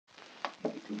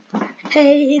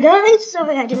Hey guys,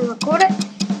 sorry I didn't record it.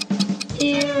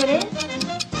 Here it is.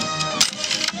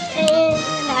 And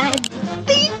I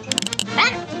beat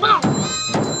that boss.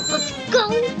 Let's go.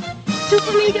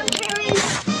 Super Mega Parry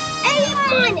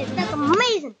A-. That's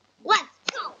amazing. Let's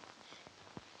go.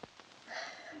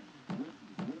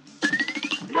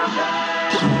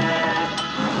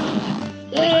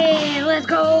 Yeah, let's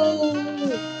go.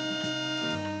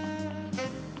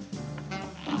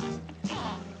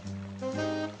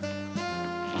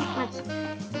 Let's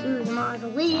do the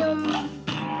mausoleum.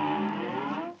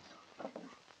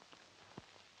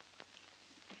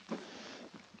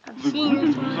 I've seen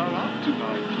this one.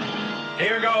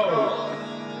 Here goes.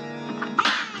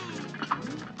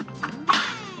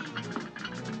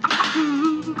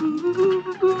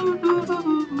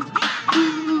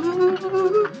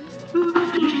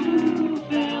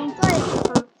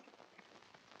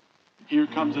 Here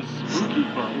comes a spooky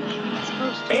bunch.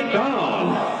 It's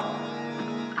on.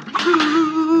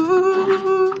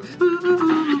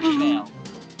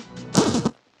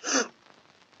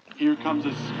 Here comes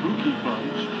a spooky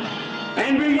bunch.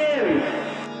 And begin.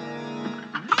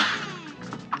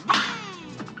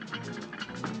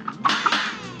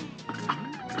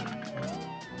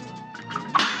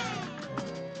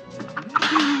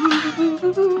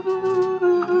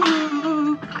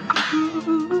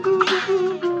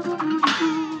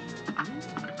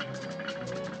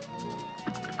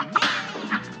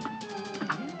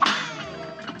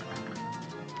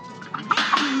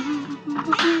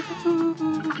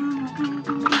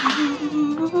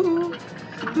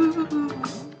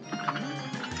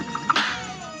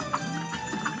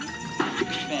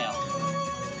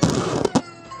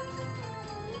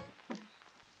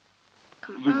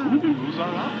 The Googles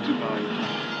are up tonight.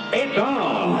 It's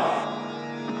on.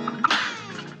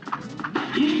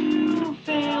 You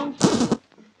failed.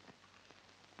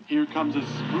 Here comes a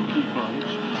spooky bunch.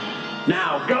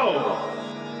 Now go.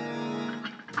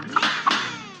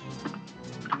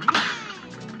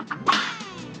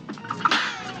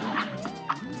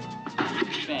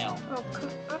 Fail. Oh, come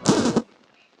on.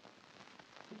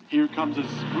 Here comes a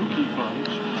spooky bunch.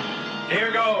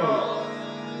 Here goes.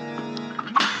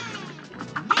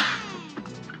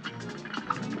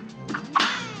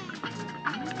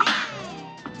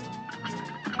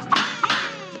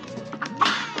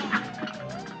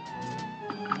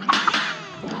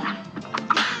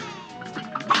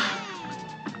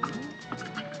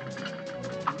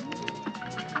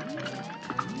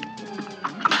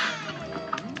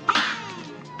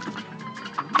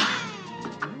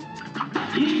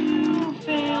 You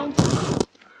failed.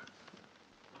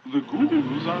 The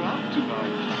Googles are up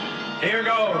tonight. Here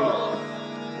goes.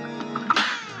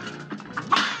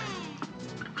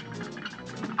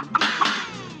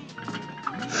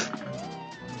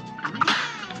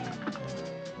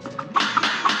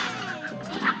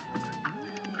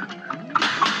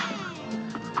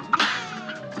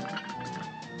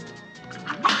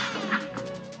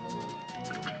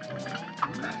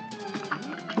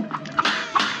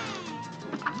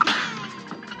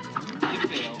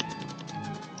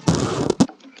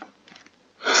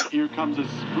 Here comes a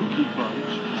spooky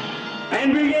bunch.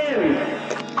 And begin.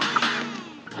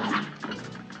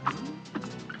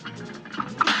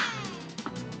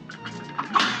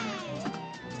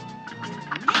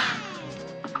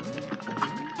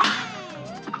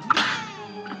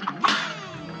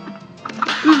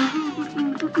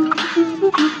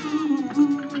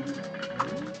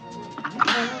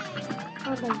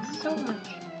 Oh, that's so much.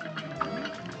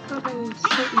 Oh, that's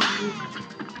so easy.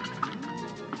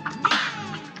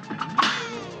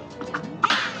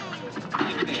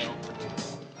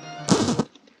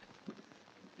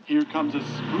 Here comes a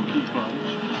spooky bunch.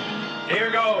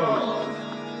 Here goes.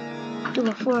 Do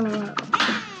a 4 in a row.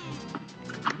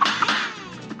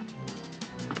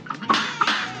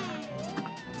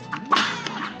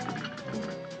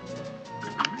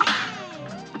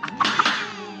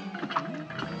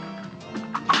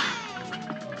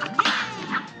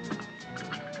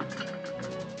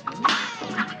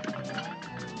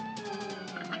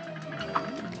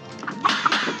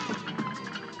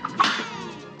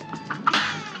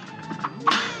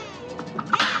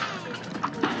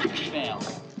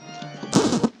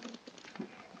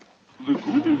 The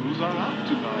Googles are up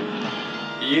tonight.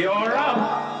 You're up.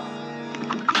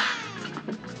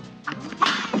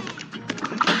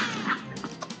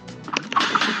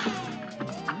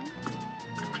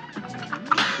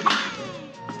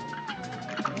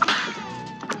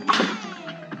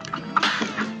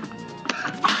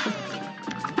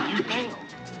 You failed.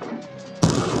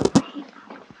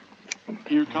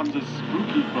 Here comes a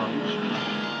spooky bunch.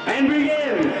 And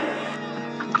begin.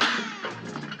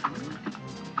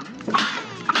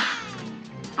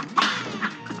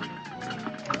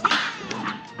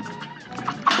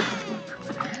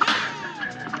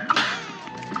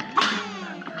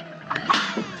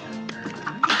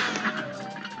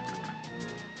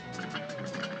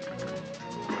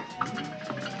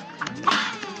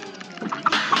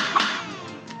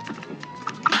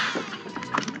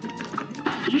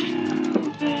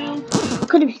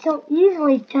 so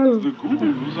easily done. The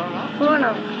Goobaloos are up One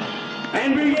tonight. of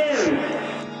And begin.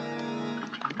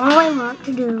 all I want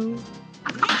to do is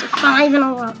 5 in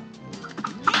a row.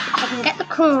 I can get the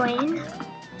coin,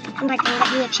 and I can get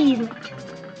the achievement. Is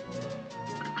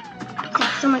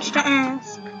that so much to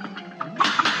ask?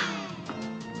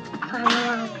 5 in a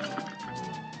row.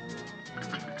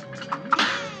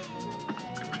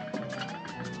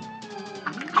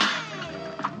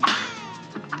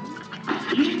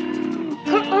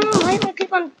 Come on, why do I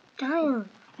keep on dying?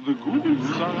 The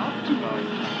Goobaloos are up tonight.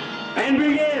 And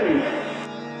begin.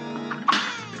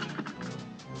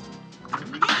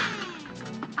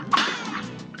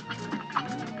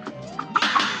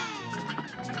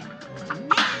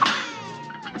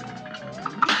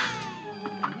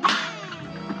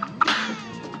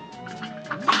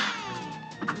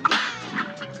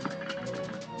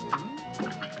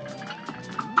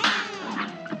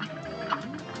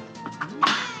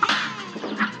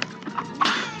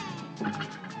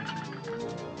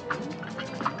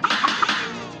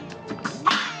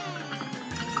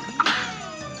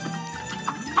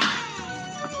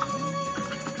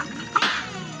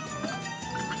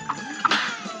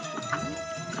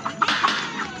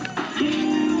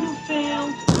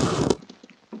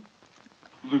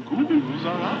 The Goobaloos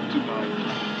are up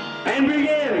tonight. And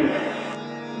begin.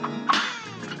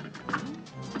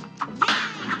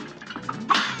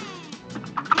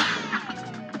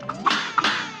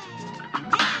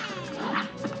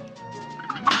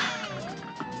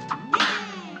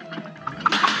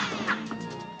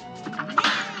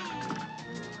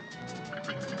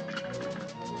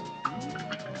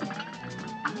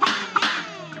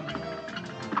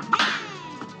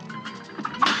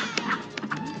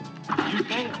 You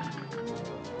failed.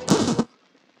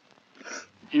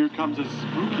 Here comes a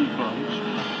spooky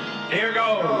bunch. Here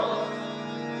goes.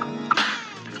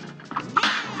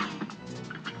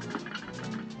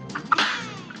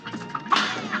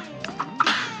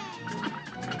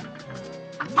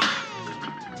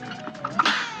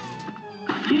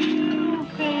 You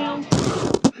failed.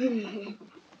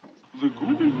 The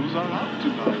Goobaloos are up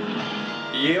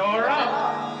tonight. You're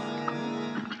up.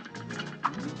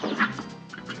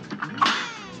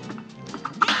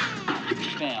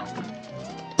 Fail.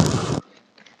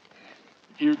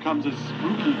 Here comes a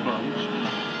spooky bunch.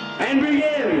 And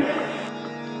begin.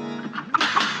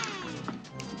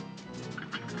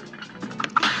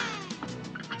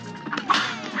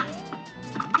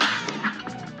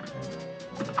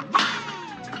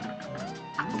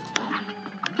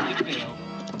 You failed.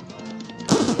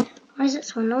 Why is it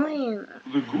so annoying?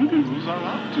 The Goobaloos are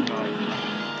up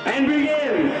tonight. And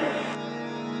begin.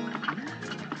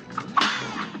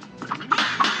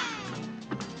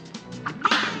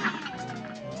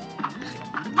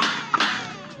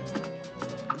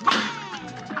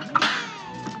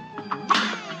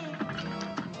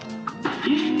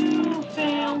 You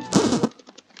failed.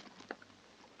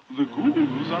 The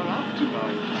Goobaloos are up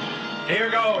tonight. Here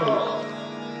goes.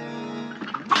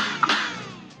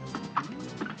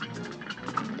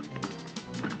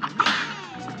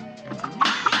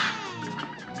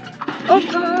 Oh,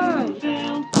 come on!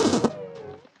 Failed.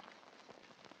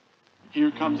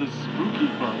 Here comes a spooky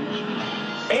bunch.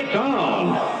 It's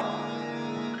on.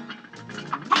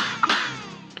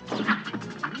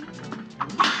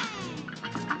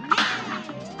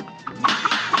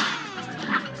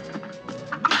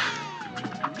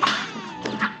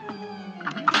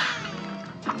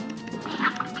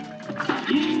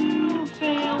 You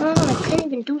failed. Oh, I can't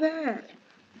even do that.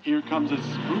 Here comes a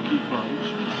spooky bunch.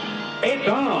 It's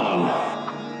on.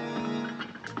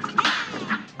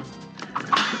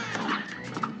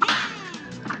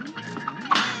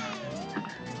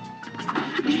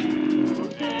 You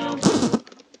failed.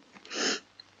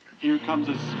 Here comes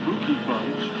a spooky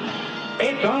bunch.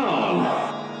 It's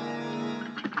on.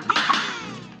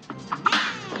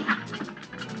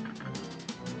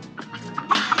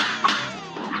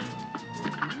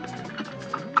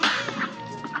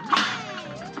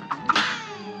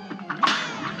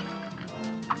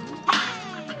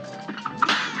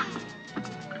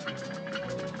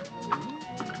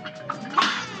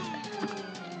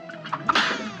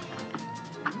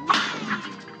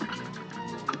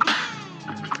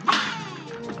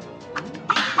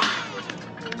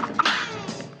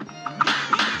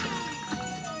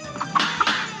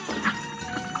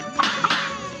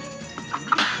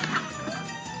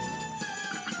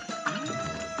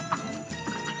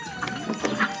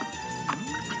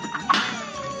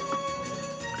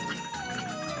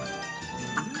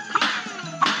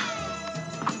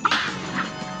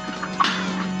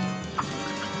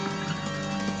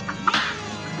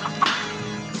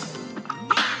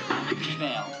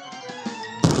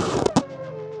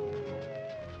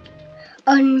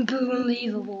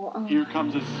 Unbelievable. Oh. Here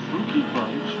comes a spooky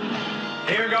bunch.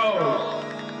 Here goes.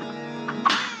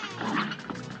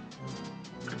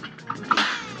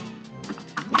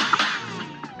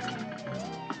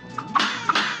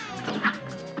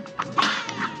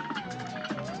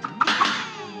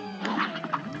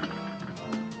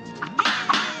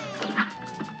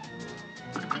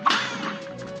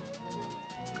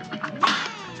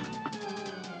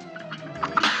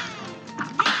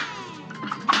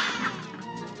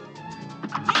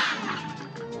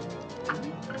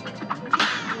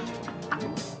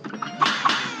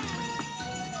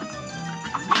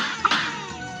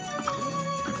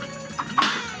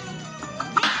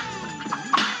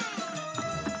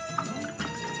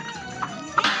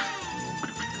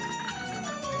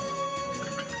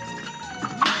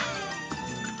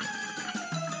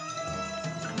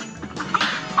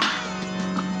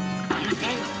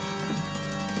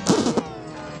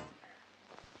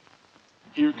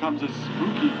 Here comes a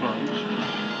spooky bunch.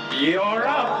 You're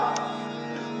up.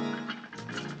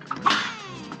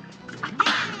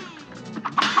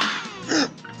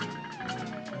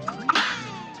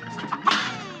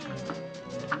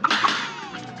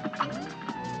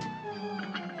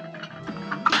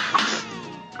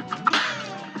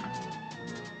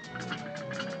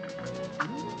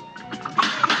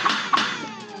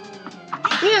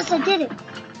 Yes, I did it.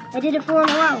 I did it 4 in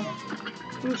a row.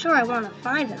 I'm sure I won a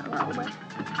 5 in a row, but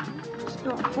it's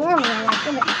not 4 in a row. I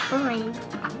did it 3.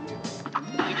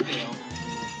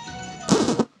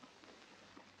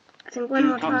 I think one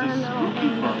more time, then I'll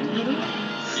end the video.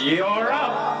 You're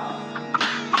up.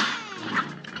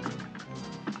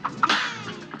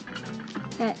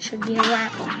 That should be a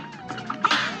wrap.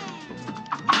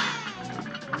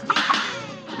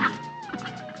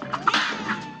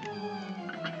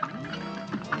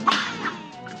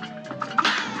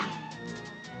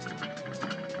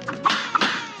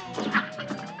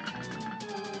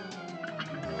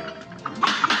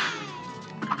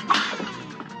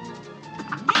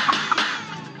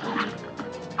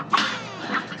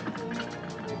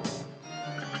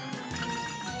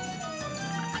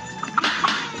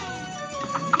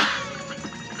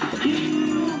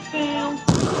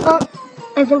 Well,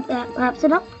 I think that wraps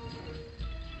it up.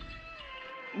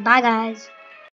 Bye, guys.